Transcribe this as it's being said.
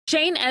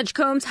Shane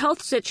Edgecombe's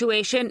health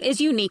situation is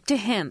unique to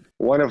him.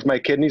 One of my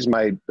kidneys,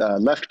 my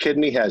left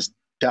kidney, has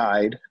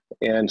died,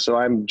 and so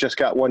I'm just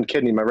got one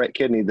kidney, my right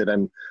kidney, that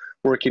I'm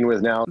working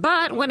with now.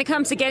 But when it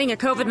comes to getting a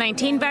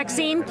COVID-19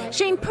 vaccine,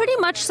 Shane pretty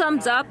much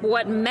sums up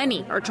what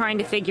many are trying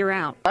to figure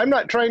out. I'm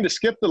not trying to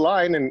skip the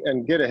line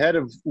and get ahead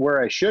of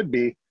where I should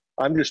be.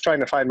 I'm just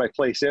trying to find my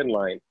place in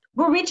line.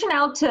 We're reaching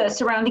out to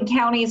surrounding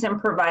counties and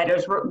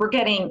providers. We're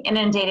getting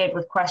inundated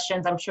with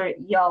questions. I'm sure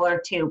y'all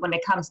are too when it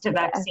comes to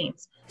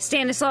vaccines.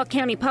 Stanislaus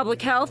County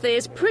Public Health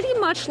is pretty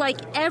much like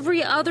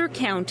every other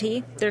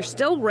county. They're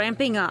still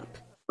ramping up.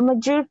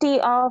 Majority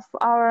of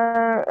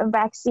our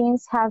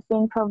vaccines have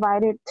been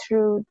provided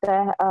through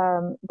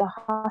the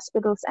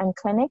hospitals and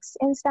clinics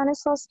in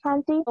Stanislaus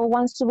County.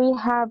 Once we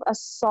have a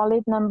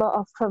solid number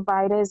of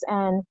providers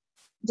and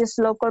just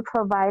local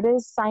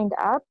providers signed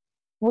up,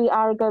 we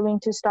are going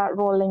to start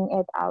rolling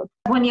it out.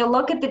 When you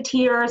look at the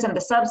tiers and the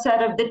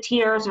subset of the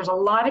tiers, there's a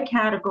lot of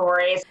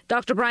categories.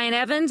 Dr. Brian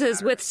Evans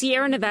is with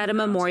Sierra Nevada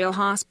Memorial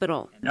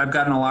Hospital. I've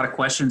gotten a lot of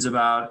questions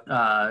about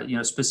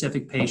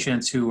specific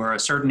patients who are a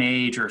certain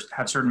age or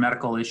have certain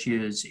medical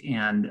issues,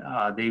 and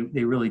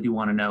they really do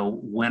want to know,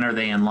 when are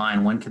they in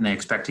line? When can they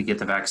expect to get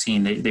the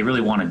vaccine? They really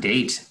want a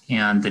date.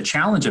 And the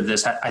challenge of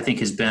this, I think,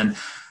 has been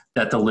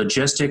that the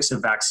logistics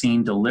of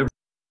vaccine delivery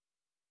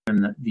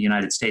in the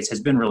United States has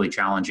been really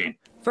challenging.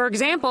 For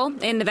example,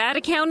 in Nevada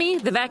County,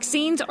 the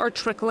vaccines are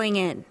trickling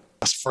in.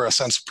 For a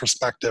sense of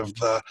perspective,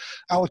 the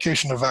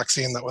allocation of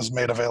vaccine that was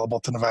made available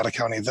to Nevada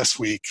County this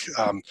week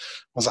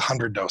was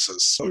 100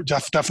 doses. So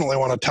definitely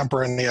want to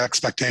temper in the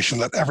expectation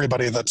that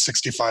everybody that's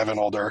 65 and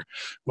older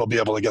will be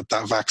able to get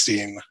that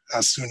vaccine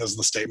as soon as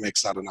the state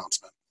makes that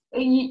announcement.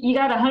 You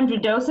got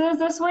 100 doses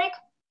this week?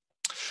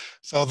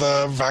 So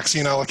the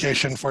vaccine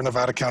allocation for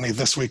Nevada County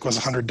this week was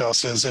 100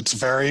 doses. It's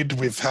varied.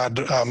 We've had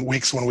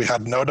weeks when we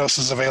had no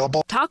doses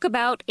available. Talk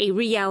about a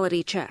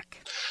reality check.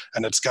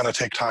 And it's going to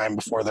take time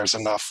before there's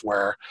enough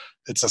where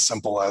it's as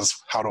simple as,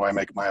 how do I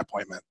make my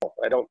appointment?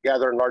 I don't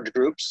gather in large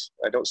groups.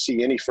 I don't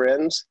see any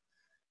friends.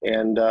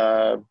 And,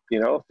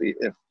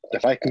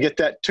 if I can get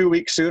that 2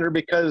 weeks sooner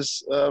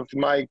because of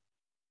my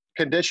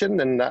condition,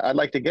 then I'd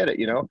like to get it,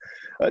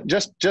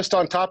 just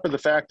on top of the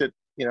fact that,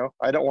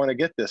 I don't want to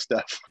get this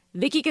stuff.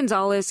 Vicki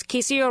Gonzalez,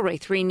 KCRA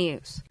 3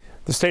 News.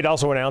 The state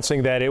also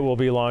announcing that it will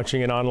be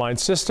launching an online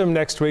system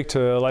next week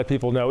to let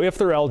people know if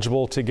they're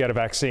eligible to get a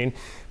vaccine.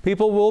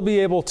 People will be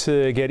able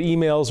to get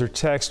emails or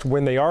text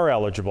when they are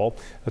eligible.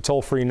 A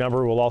toll-free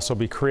number will also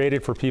be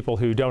created for people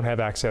who don't have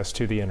access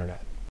to the internet.